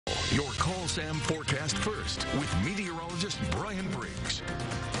Your Call Sam forecast first with meteorologist Brian Briggs.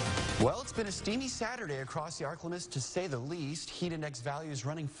 Well, it's been a steamy Saturday across the ArkLaMiss, to say the least. Heat index values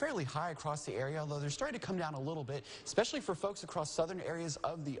running fairly high across the area, although they're starting to come down a little bit, especially for folks across southern areas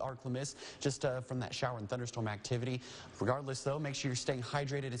of the ArkLaMiss, just from that shower and thunderstorm activity. Regardless, though, make sure you're staying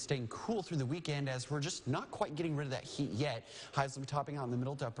hydrated and staying cool through the weekend, as we're just not quite getting rid of that heat yet. Highs will be topping out in the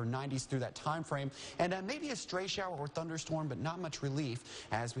middle to upper 90s through that time frame, and maybe a stray shower or thunderstorm, but not much relief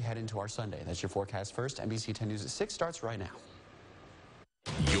as we head into our Sunday. That's your forecast first. NBC 10 News at 6 starts right now.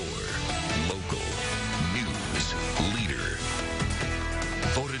 Your local news leader.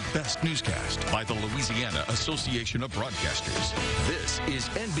 Voted best newscast by the Louisiana Association of Broadcasters. This is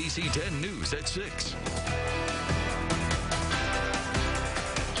NBC 10 News at 6.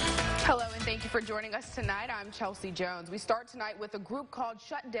 Hello and thank you for joining us tonight. I'm Chelsea Jones. We start tonight with a group called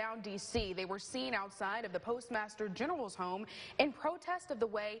Shut Down DC. They were seen outside of the Postmaster General's home in protest of the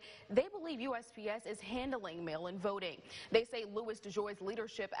way they believe USPS is handling mail-in voting. They say Louis DeJoy's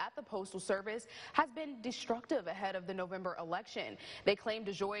leadership at the Postal Service has been destructive ahead of the November election. They claim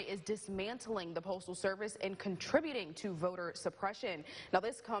DeJoy is dismantling the Postal Service and contributing to voter suppression. Now,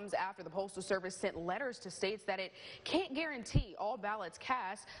 this comes after the Postal Service sent letters to states that it can't guarantee all ballots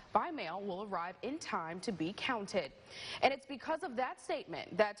cast by mail will arrive in time to be counted. And it's because of that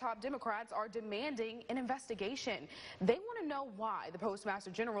statement that top Democrats are demanding an investigation. They want to know why the Postmaster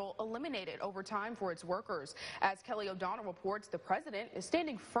General eliminated overtime for its workers. As Kelly O'Donnell reports, the president is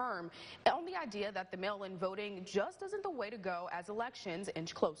standing firm on the idea that the mail-in voting just isn't the way to go as elections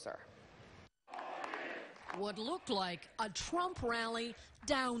inch closer. What looked like a Trump rally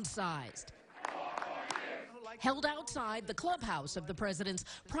downsized. Held outside the clubhouse of the president's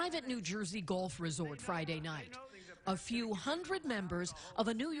private New Jersey golf resort Friday night. A few hundred members of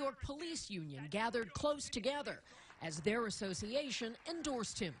a New York police union gathered close together as their association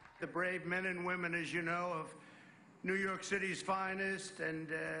endorsed him. The brave men and women, as you know, of New York City's finest, and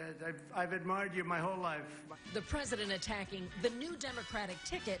I've admired you my whole life. The president attacking the new Democratic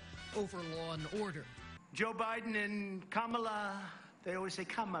ticket over law and order. Joe Biden and Kamala, they always say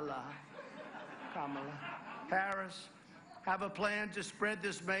Kamala Harris, have a plan to spread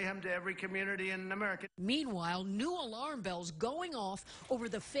this mayhem to every community in America. Meanwhile, new alarm bells going off over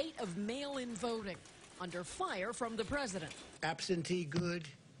the fate of mail-in voting, under fire from the president. Absentee good,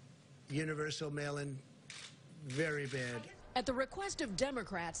 universal mail-in very bad. At the request of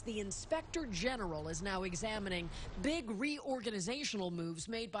Democrats, the Inspector General is now examining big reorganizational moves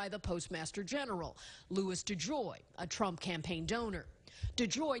made by the Postmaster General, Louis DeJoy, a Trump campaign donor.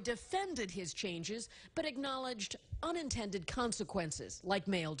 DeJoy defended his changes, but acknowledged unintended consequences, like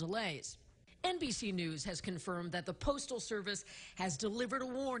mail delays. NBC News has confirmed that the Postal Service has delivered a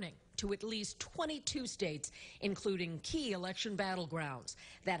warning to at least 22 states, including key election battlegrounds,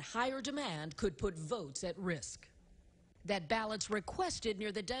 that higher demand could put votes at risk. That ballots requested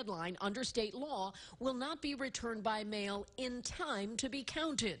near the deadline under state law will not be returned by mail in time to be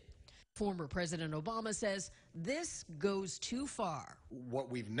counted. Former President Obama says this goes too far. What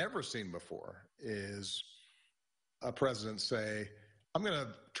we've never seen before is a president say, I'm going to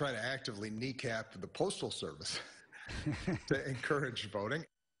try to actively kneecap the Postal Service to encourage voting.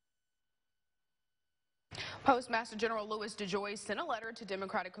 Postmaster General Louis DeJoy sent a letter to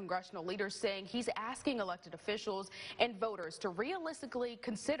Democratic congressional leaders saying he's asking elected officials and voters to realistically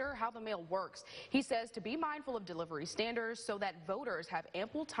consider how the mail works. He says to be mindful of delivery standards so that voters have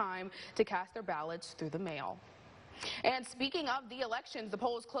ample time to cast their ballots through the mail. And speaking of the elections, the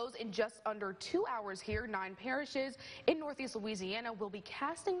polls close in just under 2 hours here. 9 parishes in Northeast Louisiana will be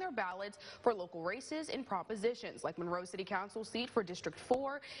casting their ballots for local races and propositions like Monroe City Council seat for District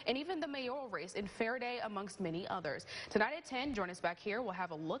 4 and even the mayoral race in Faraday, amongst many others. Tonight at 10, join us back here. We'll have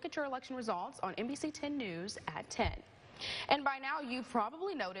a look at your election results on NBC 10 News at 10. And by now, you've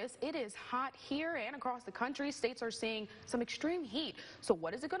probably noticed it is hot here and across the country. States are seeing some extreme heat. So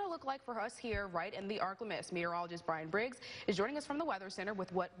what is it going to look like for us here right in the ArkLaMiss? Meteorologist Brian Briggs is joining us from the Weather Center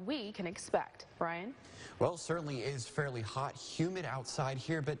with what we can expect. Brian? Well, it certainly is fairly hot, humid outside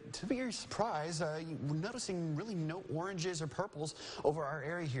here, but to your surprise, we're noticing really no oranges or purples over our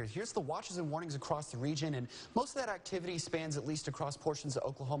area here. Here's the watches and warnings across the region, and most of that activity spans at least across portions of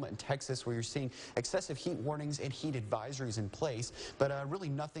Oklahoma and Texas, where you're seeing excessive heat warnings and heat advisories in place, but really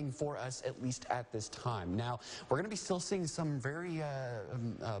nothing for us, at least at this time. Now, we're going to be still seeing some very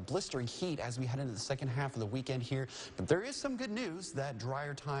blistering heat as we head into the second half of the weekend here, but there is some good news that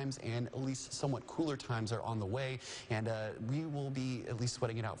drier times and at least somewhat cooler times are on the way, and we will be at least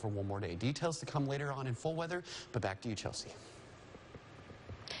sweating it out for one more day. Details to come later on in full weather, but back to you, Chelsea.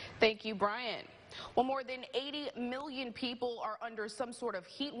 Thank you, Brian. Well, more than 80 million people are under some sort of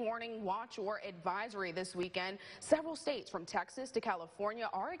heat warning, watch, or advisory this weekend. Several states from Texas to California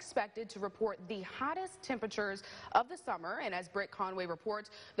are expected to report the hottest temperatures of the summer. And as Britt Conway reports,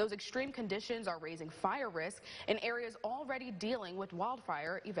 those extreme conditions are raising fire risk in areas already dealing with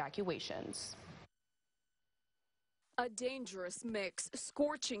wildfire evacuations. A dangerous mix,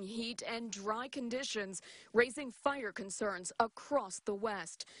 scorching heat and dry conditions, raising fire concerns across the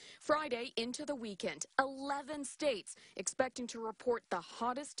West. Friday into the weekend, 11 states expecting to report the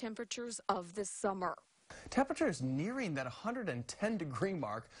hottest temperatures of the summer. Temperatures nearing that 110-degree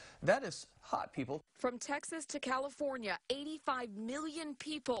mark. That is hot, people. From Texas to California, 85 million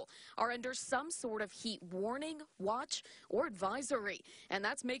people are under some sort of heat warning, watch, or advisory. And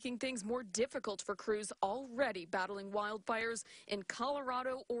that's making things more difficult for crews already battling wildfires in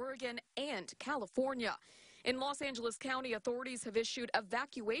Colorado, Oregon, and California. In Los Angeles County, authorities have issued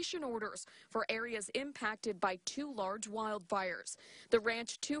evacuation orders for areas impacted by 2 large wildfires. The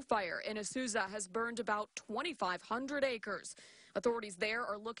Ranch 2 fire in Azusa has burned about 2,500 acres. Authorities there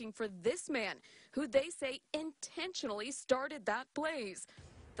are looking for this man, who they say intentionally started that blaze.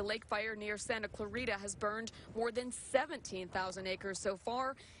 The lake fire near Santa Clarita has burned more than 17,000 acres so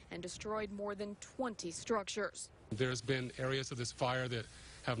far and destroyed more than 20 structures. There's been areas of this fire that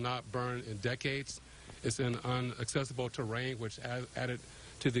have not burned in decades. It's in inaccessible terrain, which added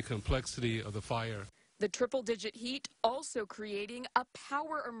to the complexity of the fire. The triple-digit heat also creating a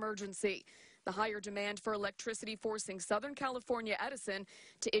power emergency. The higher demand for electricity forcing Southern California Edison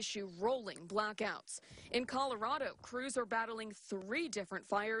to issue rolling blackouts. In Colorado, crews are battling 3 different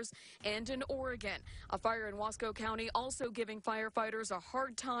fires, and in Oregon, a fire in Wasco County also giving firefighters a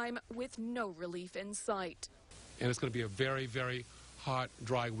hard time with no relief in sight. And it's going to be a very, very hot,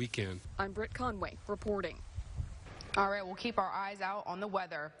 dry weekend. I'm Britt Conway reporting. All right, we'll keep our eyes out on the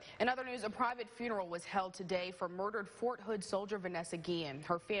weather. In other news, a private funeral was held today for murdered Fort Hood soldier Vanessa Guillen.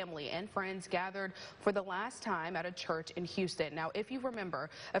 Her family and friends gathered for the last time at a church in Houston. Now, if you remember,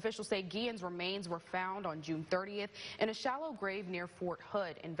 officials say Guillen's remains were found on June 30th in a shallow grave near Fort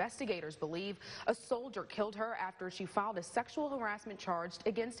Hood. Investigators believe a soldier killed her after she filed a sexual harassment charge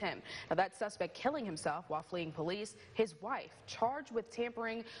against him. Now, that suspect killing himself while fleeing police, his wife charged with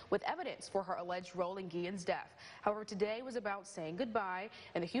tampering with evidence for her alleged role in Guillen's death. However, today was about saying goodbye,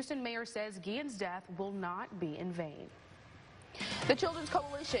 and the Houston mayor says Guillen's death will not be in vain. The Children's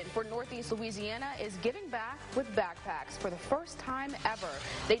Coalition for Northeast Louisiana is giving back with backpacks for the first time ever.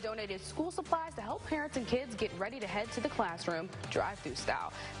 They donated school supplies to help parents and kids get ready to head to the classroom drive-through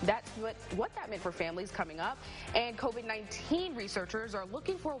style. That's what that meant for families coming up. And COVID-19 researchers are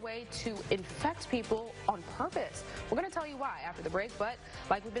looking for a way to infect people on purpose. We're going to tell you why after the break, but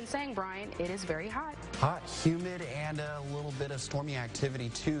like we've been saying, Brian, it is very hot. Hot, humid, and a little bit of stormy activity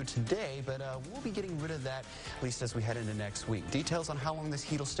too today, but we'll be getting rid of that at least as we head into next week. Details on how long this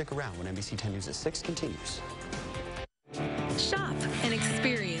heat will stick around when NBC 10 News at 6 continues. Shop and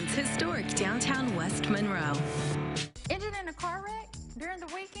experience historic downtown West Monroe. Injured in a car wreck during the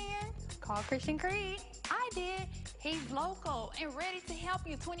weekend? Call Christian Creed. I did. He's local and ready to help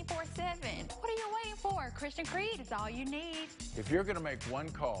you 24/7. What are you waiting for? Christian Creed is all you need. If you're going to make one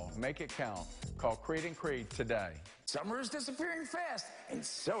call, make it count. Call Creed and Creed today. Summer is disappearing fast, and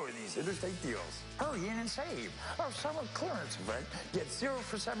so are these interstate deals. Hurry in and save. Our summer clearance event gets 0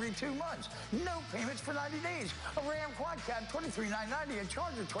 for 72 months. No payments for 90 days. A Ram Quad Cab, $23,990. A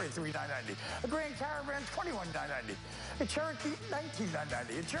Charger, $23,990. A Grand Caravan, $21,990. A Cherokee,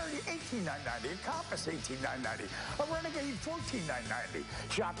 $19,990. A Cherokee, $18,990. A Compass, $18,990. A Renegade, $14,990.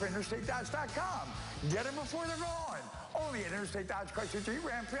 Shop at InterstateDodge.com. Get them before they're gone. Only at Interstate Dodge Chrysler Jeep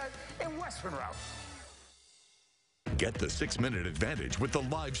Ram Fiat in West Monroe. Get the 6-minute advantage with the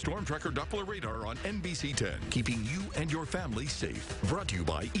live Storm Tracker Doppler radar on NBC 10, keeping you and your family safe. Brought to you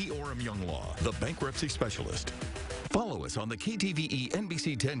by E. Orem Young Law, the bankruptcy specialist. Follow us on the KTVE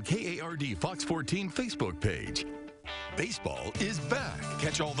NBC 10 KARD Fox 14 Facebook page. Baseball is back.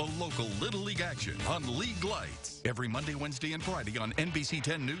 Catch all the local Little League action on League Lights every Monday, Wednesday, and Friday on NBC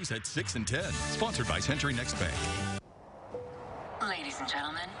 10 News at 6 and 10. Sponsored by Century Next Bank. Ladies and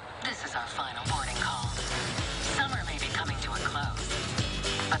gentlemen, this is our final boarding call. Summer may be coming to a close,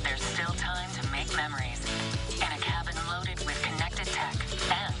 but there's still time to make memories in a cabin loaded with connected tech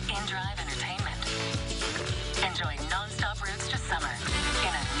and in-drive entertainment. Enjoy non-stop routes to summer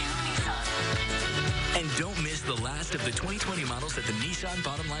in a new Nissan. And don't miss the last of the 2020 models at the Nissan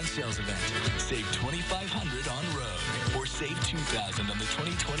Bottom Line Sales Event. Save $2,500 on road, or save $2,000 on the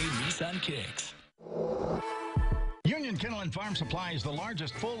 2020 Nissan Kicks. Union Kennel Kennel & Farm Supply is the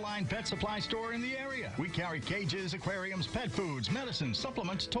largest full-line pet supply store in the area. We carry cages, aquariums, pet foods, medicines,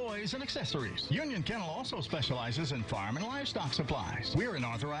 supplements, toys, and accessories. Union Kennel also specializes in farm and livestock supplies. We're an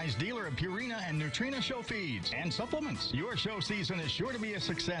authorized dealer of Purina and Nutrina show feeds and supplements. Your show season is sure to be a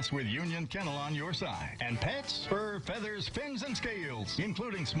success with Union Kennel on your side. And pets, fur, feathers, fins, and scales,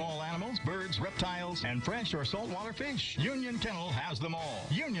 including small animals, birds, reptiles, and fresh or saltwater fish. Union Kennel has them all.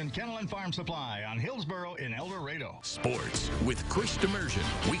 Union Kennel & Farm Supply on Hillsboro in El Dorado. Sports with Chris Demersion,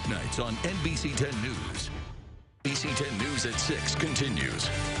 weeknights on NBC 10 News. NBC 10 News at 6 continues.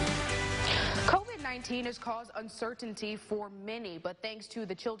 COVID-19 has caused uncertainty for many, but thanks to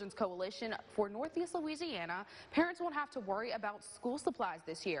the Children's Coalition for Northeast Louisiana, parents won't have to worry about school supplies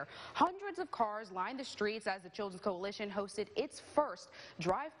this year. Hundreds of cars lined the streets as the Children's Coalition hosted its first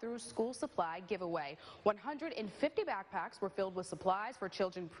drive-through school supply giveaway. 150 backpacks were filled with supplies for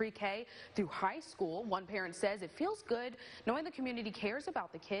children pre-K through high school. One parent says it feels good knowing the community cares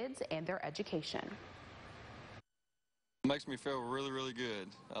about the kids and their education. It makes me feel really, really good.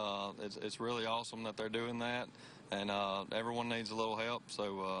 It's really awesome that they're doing that, and everyone needs a little help,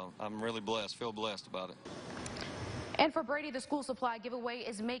 so I'm really blessed, feel blessed about it. And for Brady, the school supply giveaway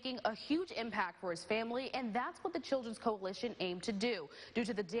is making a huge impact for his family, and that's what the Children's Coalition aimed to do. Due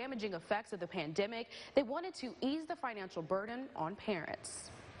to the damaging effects of the pandemic, they wanted to ease the financial burden on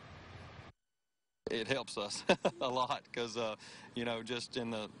parents. It helps us a lot because, you know, just in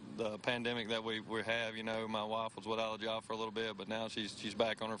the pandemic that we have, you know, my wife was without a job for a little bit, but now she's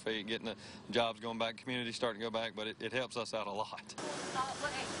back on her feet, getting the jobs going back, community starting to go back, but it helps us out a lot.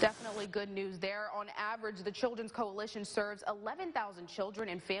 Definitely good news there. On average, the Children's Coalition serves 11,000 children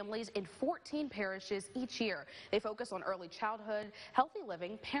and families in 14 parishes each year. They focus on early childhood, healthy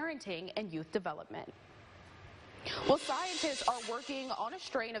living, parenting, and youth development. Well, scientists are working on a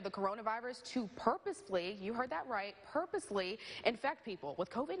strain of the coronavirus to purposefully, you heard that right, purposely infect people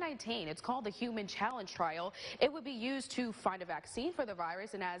with COVID-19. It's called the Human Challenge Trial. It would be used to find a vaccine for the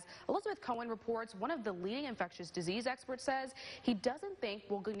virus, and as Elizabeth Cohen reports, one of the leading infectious disease experts says he doesn't think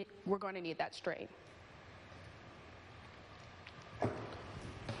we're going to need that strain.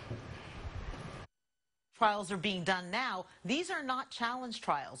 Trials are being done now. These are not challenge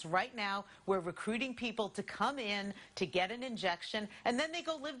trials. Right now, we're recruiting people to come in to get an injection, and then they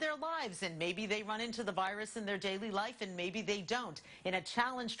go live their lives, and maybe they run into the virus in their daily life, and maybe they don't. In a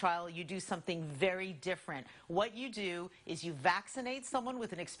challenge trial, you do something very different. What you do is you vaccinate someone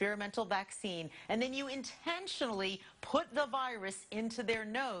with an experimental vaccine, and then you intentionally put the virus into their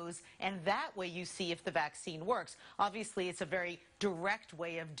nose, and that way you see if the vaccine works. Obviously, it's a very direct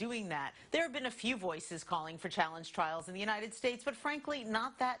way of doing that. There have been a few voices calling for challenge trials in the United States, but frankly,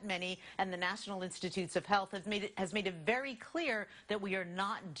 not that many, and the National Institutes of Health has made it very clear that we are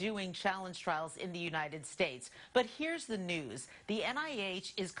not doing challenge trials in the United States. But here's the news. The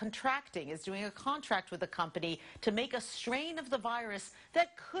NIH is doing a contract with a company to make a strain of the virus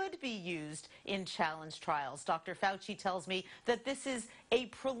that could be used in challenge trials. Dr. Fauci tells me that this is a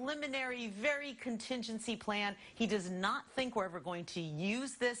preliminary, very contingency plan. He does not think we're ever going to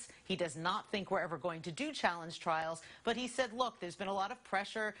use this. He does not think we're ever going to do challenge trials. But he said, look, there's been a lot of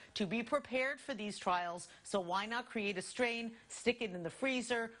pressure to be prepared for these trials, so why not create a strain, stick it in the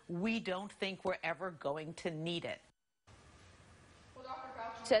freezer? We don't think we're ever going to need it.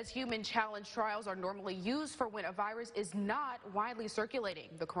 Says human challenge trials are normally used for when a virus is not widely circulating.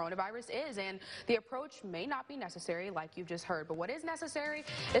 The coronavirus is, and the approach may not be necessary like you just heard. But what is necessary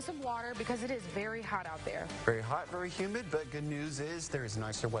is some water because it is very hot out there. Very hot, very humid, but good news is there is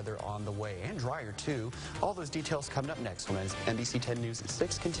nicer weather on the way and drier too. All those details coming up next when NBC 10 News at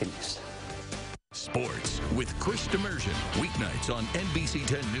 6 continues. Sports with Chris Demersion, weeknights on NBC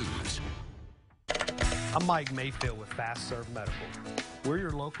 10 News. I'm Mike Mayfield with Fast Serve Medical. We're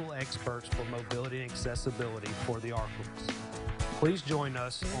your local experts for mobility and accessibility for the Arkless. Please join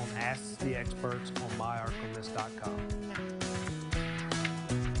us on Ask the Experts on myarkless.com.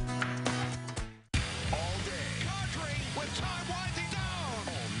 All day. Country with time winding down.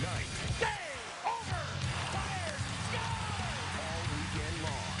 All night. Game over. Fire. Sky. All weekend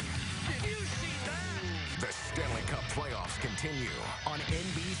long. Did you see that? The Stanley Cup playoffs continue on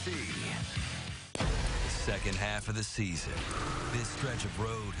NBC. Second half of the season. This stretch of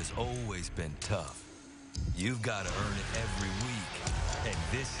road has always been tough. You've got to earn it every week. And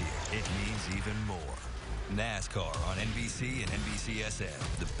this year, it means even more. NASCAR on NBC and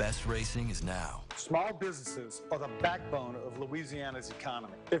NBCSN. The best racing is now. Small businesses are the backbone of Louisiana's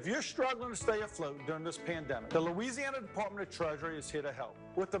economy. If you're struggling to stay afloat during this pandemic, the Louisiana Department of Treasury is here to help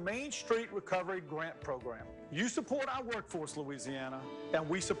with the Main Street Recovery Grant Program. You support our workforce, Louisiana, and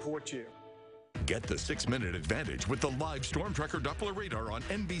we support you. Get the 6-minute advantage with the live Storm Tracker Doppler radar on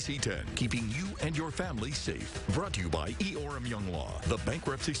NBC 10, keeping you and your family safe. Brought to you by E. Orem Young Law, the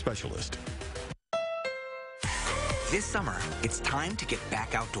bankruptcy specialist. This summer, it's time to get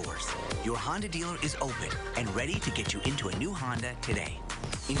back outdoors. Your Honda dealer is open and ready to get you into a new Honda today.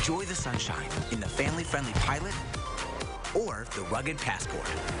 Enjoy the sunshine in the family-friendly Pilot or the rugged Passport.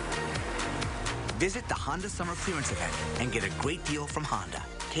 Visit the Honda Summer Clearance Event and get a great deal from Honda,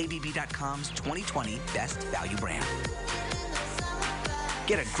 KBB.com's 2020 Best Value Brand.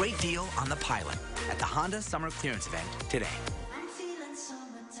 Get a great deal on the Pilot at the Honda Summer Clearance Event today.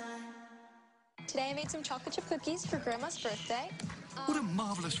 Today I made some chocolate chip cookies for Grandma's birthday. What a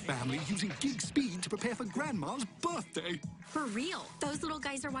marvelous family using gig speed to prepare for Grandma's birthday. For real. Those little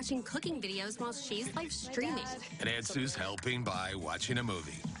guys are watching cooking videos while she's live streaming. And Aunt Sue's helping by watching a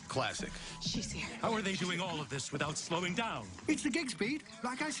movie. Classic. She's here. How are they doing all of this without slowing down? It's the gig speed,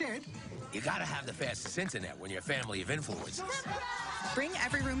 like I said. You gotta have the fastest internet when you're a family of influencers. Bring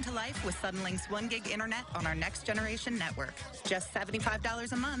every room to life with Suddenlink's 1 gig internet on our next generation network. Just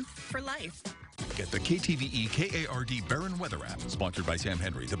 $75 a month for life. Get the KTVE KARD Barron Weather app, sponsored by Sam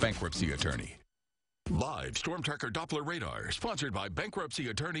Henry, the bankruptcy attorney. Live Storm Tracker Doppler radar, sponsored by bankruptcy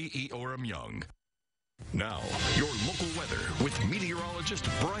attorney E. Orem Young. Now, your local weather with meteorologist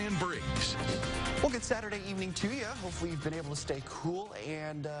Brian Briggs. Well, good Saturday evening to you. Hopefully you've been able to stay cool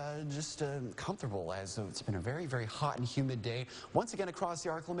and just comfortable, as it's been a very, very hot and humid day once again across the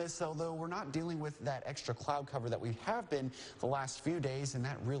ArkLaMiss, although we're not dealing with that extra cloud cover that we have been the last few days, and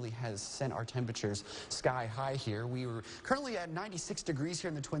that really has sent our temperatures sky high here. We were currently at 96 degrees here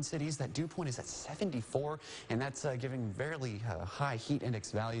in the Twin Cities. That dew point is at 74, and that's giving fairly high heat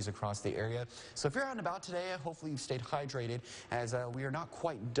index values across the area. So if you're out and about today, hopefully you've stayed hydrated, as we are not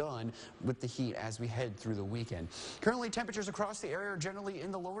quite done with the heat as we head through the weekend. Currently, temperatures across the area are generally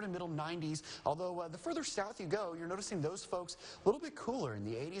in the lower to middle 90s, although the further south you go, you're noticing those folks a little bit cooler in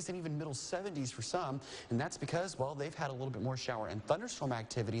the 80s and even middle 70s for some, and that's because, well, they've had a little bit more shower and thunderstorm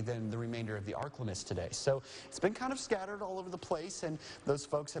activity than the remainder of the ArkLaMiss today. So it's been kind of scattered all over the place, and those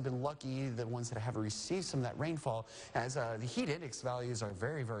folks have been lucky, the ones that have received some of that rainfall, as the heat index values are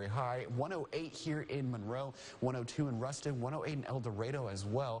very, very high. 108 here in Monroe, 102 in Ruston, 108 in El Dorado as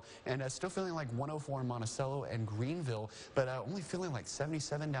well, and still feeling like 104 in Monticello and Greenville, but only feeling like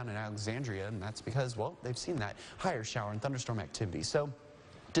 77 down in Alexandria, and that's because, well, they've seen that higher shower and thunderstorm activity. So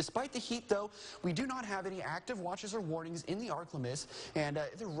despite the heat, though, we do not have any active watches or warnings in the ArkLaMiss, and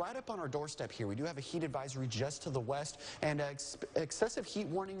they're right up on our doorstep here. We do have a heat advisory just to the west, and excessive heat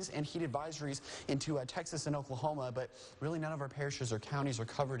warnings and heat advisories into Texas and Oklahoma, but really none of our parishes or counties are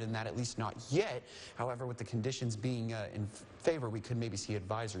covered in that, at least not yet. However, with the conditions being in favor, we could maybe see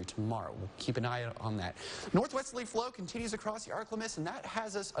advisory tomorrow. We'll keep an eye on that. Northwesterly flow continues across the ArkLaMiss, and that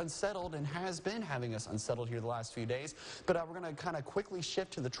has us unsettled and has been having us unsettled here the last few days, but we're going to kind of quickly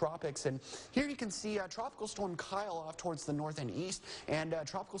shift to the tropics, and here you can see Tropical Storm Kyle off towards the north and east, and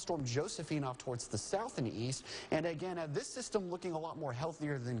Tropical Storm Josephine off towards the south and east. And again, this system looking a lot more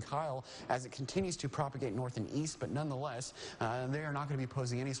healthier than Kyle as it continues to propagate north and east, but nonetheless, they are not going to be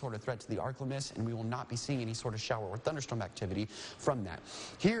posing any sort of threat to the ArkLaMiss, and we will not be seeing any sort of shower or thunderstorm activity from that.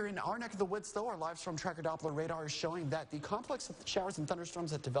 Here in our neck of the woods, though, our live storm tracker Doppler radar is showing that the complex of showers and thunderstorms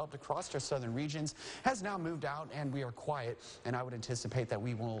that developed across our southern regions has now moved out, and we are quiet, and I would anticipate that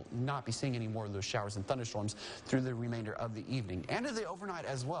we will not be seeing any more of those showers and thunderstorms through the remainder of the evening and of the overnight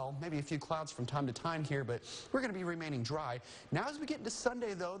as well. Maybe a few clouds from time to time here, but we're going to be remaining dry. Now as we get into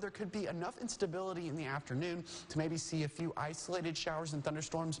Sunday, though, there could be enough instability in the afternoon to maybe see a few isolated showers and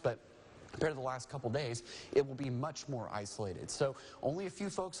thunderstorms, but compared to the last couple days, it will be much more isolated. So only a few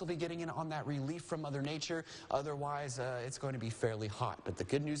folks will be getting in on that relief from Mother Nature. Otherwise, it's going to be fairly hot. But the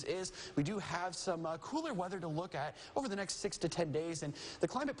good news is we do have some cooler weather to look at over the next 6 to 10 days. And the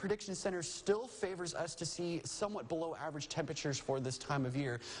Climate Prediction Center still favors us to see somewhat below average temperatures for this time of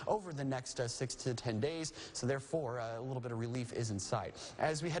year over the next 6 to 10 days. So therefore, a little bit of relief is in sight.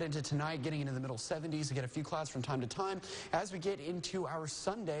 As we head into tonight, getting into the middle 70s, we get a few clouds from time to time. As we get into our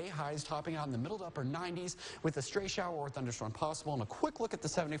Sunday, highs topping out in the middle to upper 90s with a stray shower or thunderstorm possible. And a quick look at the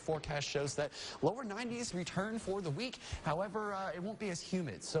 7-day forecast shows that lower 90s return for the week. However, it won't be as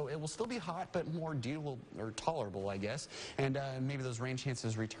humid, so it will still be hot, but more dealable or tolerable, I guess. And maybe those rain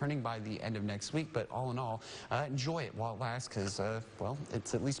chances returning by the end of next week. But all in all, enjoy it while it lasts, because, well,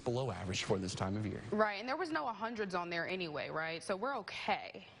 it's at least below average for this time of year. Right, and there was no 100s on there anyway, right? So we're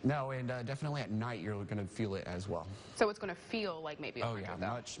okay. No, and definitely at night you're going to feel it as well. So it's going to feel like maybe 100, oh yeah,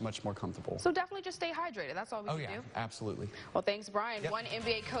 though. much more comfortable. comfortable. So definitely just stay hydrated. That's all we can do. Absolutely. Well, thanks, Brian. One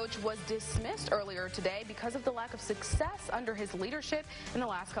NBA coach was dismissed earlier today because of the lack of success under his leadership in the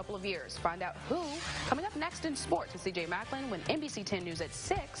last couple of years. Find out who coming up next in sports with CJ Macklin when NBC 10 News at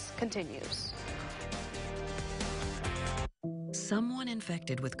 6 continues. Someone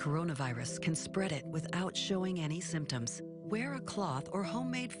infected with coronavirus can spread it without showing any symptoms. Wear a cloth or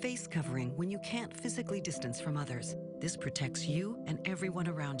homemade face covering when you can't physically distance from others. This protects you and everyone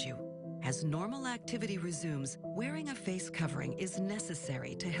around you. As normal activity resumes, wearing a face covering is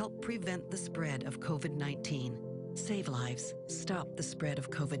necessary to help prevent the spread of COVID-19. Save lives. Stop the spread of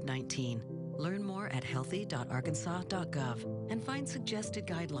COVID-19. Learn more at healthy.arkansas.gov and find suggested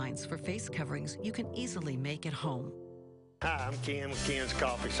guidelines for face coverings you can easily make at home. Hi, I'm Ken with Ken's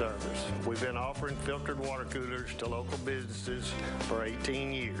Coffee Service. We've been offering filtered water coolers to local businesses for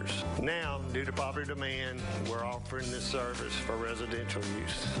 18 years. Now, due to popular demand, we're offering this service for residential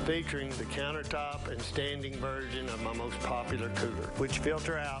use, featuring the countertop and standing version of my most popular cooler, which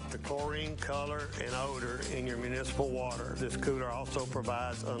filter out the chlorine, color, and odor in your municipal water. This cooler also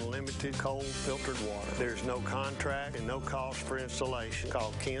provides unlimited cold filtered water. There's no contract and no cost for installation.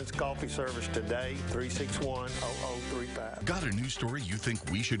 Call Ken's Coffee Service today, 361-0035. Got a news story you think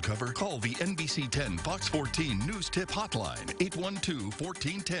we should cover? Call the NBC 10 Fox 14 News Tip Hotline,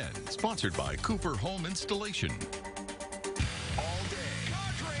 812-1410. Sponsored by Cooper Home Installation. All day.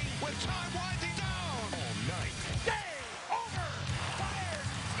 Country with time winding down. All night. Game over. Fire.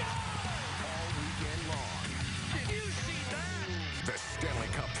 Sky. All weekend long. Did you see that? The Stanley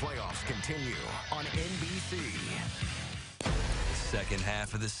Cup playoffs continue on NBC. Second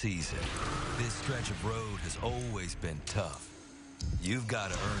half of the season. This stretch of road has always been tough. You've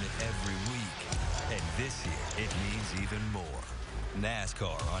got to earn it every week. And this year, it means even more.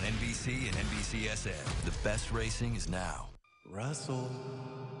 NASCAR on NBC and NBCSN. The best racing is now. Russell.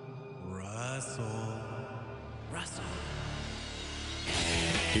 Russell. Russell.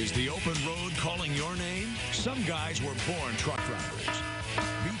 Is the open road calling your name? Some guys were born truck drivers.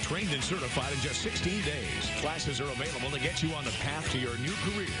 Be trained and certified in just 16 days. Classes are available to get you on the path to your new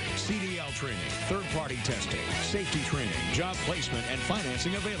career. CDL training, third-party testing, safety training, job placement, and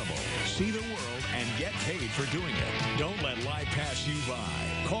financing available. See the world and get paid for doing it. Don't let life pass you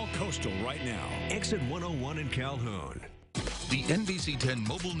by. Call Coastal right now. Exit 101 in Calhoun. The NBC 10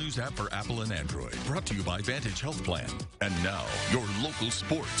 mobile news app for Apple and Android. Brought to you by Vantage Health Plan. And now, your local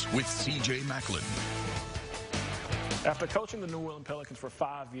sports with CJ Macklin. After coaching the New Orleans Pelicans for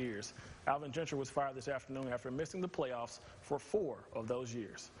 5 years, Alvin Gentry was fired this afternoon after missing the playoffs for 4 of those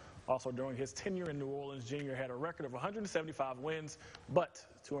years. Also, during his tenure in New Orleans, Junior had a record of 175 wins, but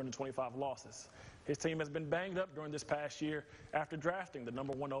 225 losses. His team has been banged up during this past year after drafting the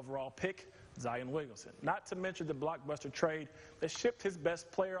 #1 overall pick, Zion Williamson, not to mention the blockbuster trade that shipped his best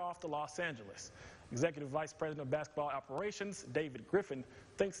player off to Los Angeles. Executive Vice President of Basketball Operations, David Griffin,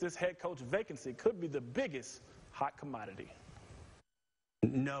 thinks this head coach vacancy could be the biggest hot commodity.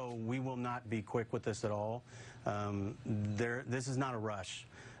 No, we will not be quick with this at all. This is not a rush.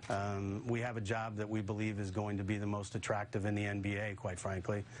 We have a job that we believe is going to be the most attractive in the NBA, quite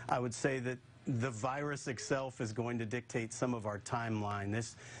frankly. I would say that the virus itself is going to dictate some of our timeline.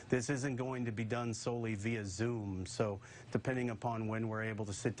 This isn't going to be done solely via Zoom, so depending upon when we're able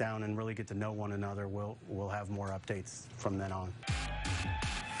to sit down and really get to know one another, we'll have more updates from then on.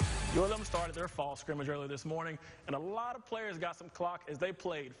 ULM started their fall scrimmage earlier this morning, and a lot of players got some clock as they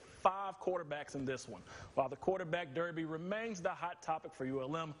played 5 quarterbacks in this one. While the quarterback derby remains the hot topic for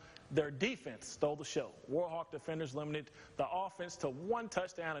ULM, their defense stole the show. Warhawk defenders limited the offense to 1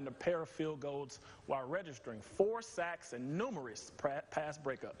 touchdown and a pair of field goals while registering 4 sacks and numerous pass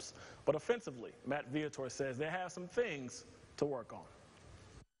breakups. But offensively, Matt Viator says they have some things to work on.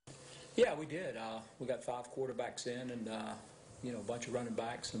 Yeah, we did. We got 5 quarterbacks in, and you know, a bunch of running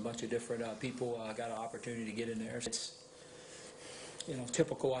backs and a bunch of different people got an opportunity to get in there. It's, you know,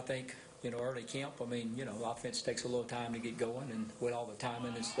 typical, I think, you know, early camp. I mean, you know, the offense takes a little time to get going and with all the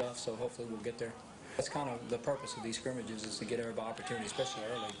timing and stuff, so hopefully we'll get there. That's kind of the purpose of these scrimmages, is to get everybody opportunity, especially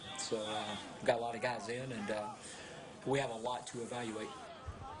early. So we've got a lot of guys in, and we have a lot to evaluate.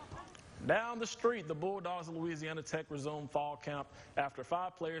 Down the street, the Bulldogs of Louisiana Tech resumed fall camp after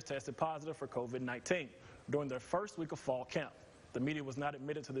 5 players tested positive for COVID-19 during their first week of fall camp. The media was not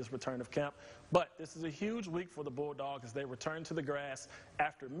admitted to this return of camp, but this is a huge week for the Bulldogs as they return to the grass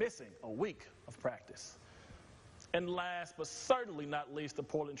after missing a week of practice. And last but certainly not least, the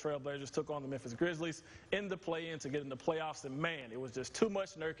Portland Trail Blazers took on the Memphis Grizzlies in the play-in to get in the playoffs. And man, it was just too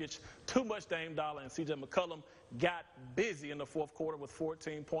much Nurkic, too much Dame Dollar, and CJ McCollum got busy in the 4th quarter with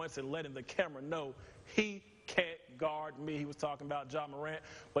 14 points and letting the camera know he can't guard me. He was talking about Ja Morant.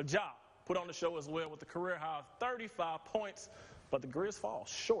 But Ja put on the show as well with a career high of 35 points. But the Grizz fall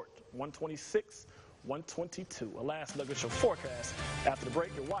short, 126-122. A last look at your forecast. After the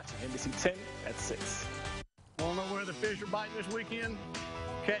break, you're watching NBC 10 at 6. Want to know where the fish are biting this weekend?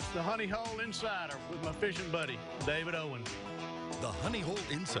 Catch the Honey Hole Insider with my fishing buddy, David Owen. The Honey Hole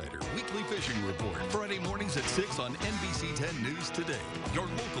Insider Weekly Fishing Report, Friday mornings at 6 on NBC 10 News Today, your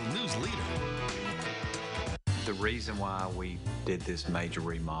local news leader. The reason why we did this major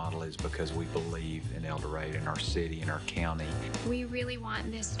remodel is because we believe in El Dorado, in our city, in our county. We really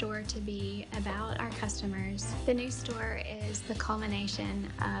want this store to be about our customers. The new store is the culmination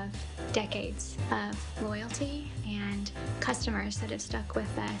of decades of loyalty and customers that have stuck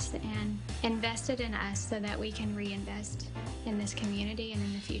with us and invested in us so that we can reinvest in this community and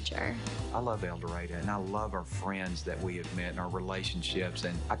in the future. I love El Dorado, and I love our friends that we have met and our relationships,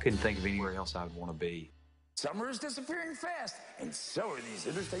 and I couldn't think of anywhere else I would want to be. Summer is disappearing fast, and so are these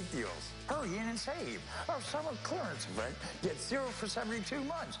interstate deals. Hurry in and save. Our summer clearance event gets 0 for 72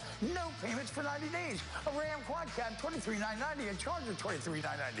 months. No payments for 90 days. A Ram Quad Cab, $23,990. A Charger,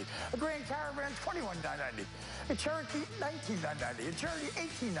 $23,990. A Grand Caravan, $21,990. A Cherokee, $19,990. A Cherokee,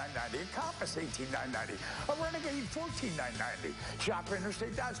 $18,990. A Compass, $18,990. A Renegade, $14,990. Shop at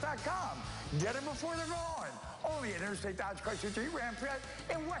InterstateDodge.com. Get them before they're gone. Only at Interstate Dodge Chrysler Jeep Ram Fiat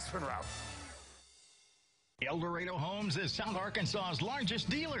and West Monroe. El Dorado Homes is South Arkansas's largest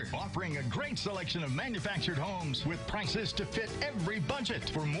dealer, offering a great selection of manufactured homes with prices to fit every budget.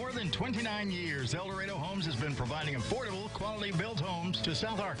 For more than 29 years, El Dorado Homes has been providing affordable, quality-built homes to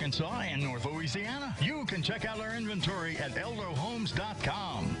South Arkansas and North Louisiana. You can check out our inventory at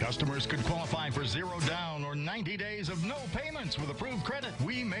eldohomes.com. Customers could qualify for 0 down or 90 days of no payments with approved credit.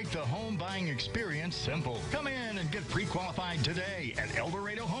 We make the home buying experience simple. Come in and get pre-qualified today at El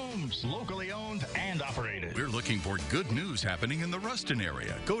Dorado Homes, locally owned and operated. We're looking for good news happening in the Ruston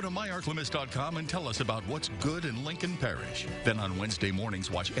area. Go to myarklamis.com and tell us about what's good in Lincoln Parish. Then on Wednesday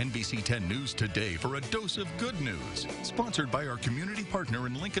mornings, watch NBC 10 News Today for a dose of good news. Sponsored by our community partner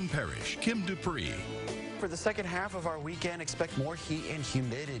in Lincoln Parish, Kim Dupree. For the second half of our weekend, expect more heat and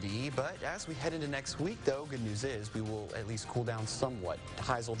humidity. But as we head into next week, though, good news is we will at least cool down somewhat.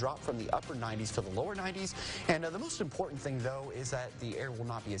 Highs will drop from the upper 90s to the lower 90s. And the most important thing, though, is that the air will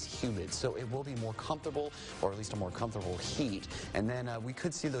not be as humid. So it will be more comfortable, or at least a more comfortable heat. And then we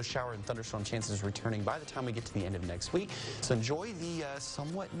could see those shower and thunderstorm chances returning by the time we get to the end of next week. So enjoy the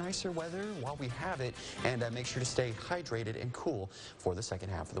somewhat nicer weather while we have it. And make sure to stay hydrated and cool for the second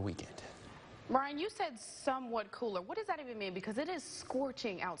half of the weekend. Brian, you said somewhat cooler. What does that even mean? Because it is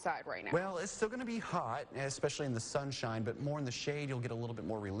scorching outside right now. Well, it's still going to be hot, especially in the sunshine, but more in the shade, you'll get a little bit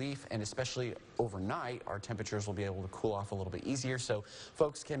more relief, and especially overnight, our temperatures will be able to cool off a little bit easier, so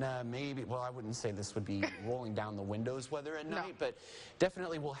folks can maybe, well, I wouldn't say this would be rolling down the windows weather at night, but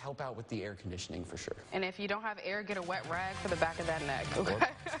definitely will help out with the air conditioning for sure. And if you don't have air, get a wet rag for the back of that neck, okay?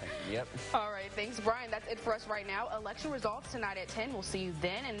 Yep. All right, thanks, Brian. That's it for us right now. Election results tonight at 10. We'll see you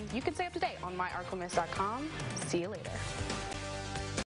then, and you can stay up to date on myarklamis.com. See you later.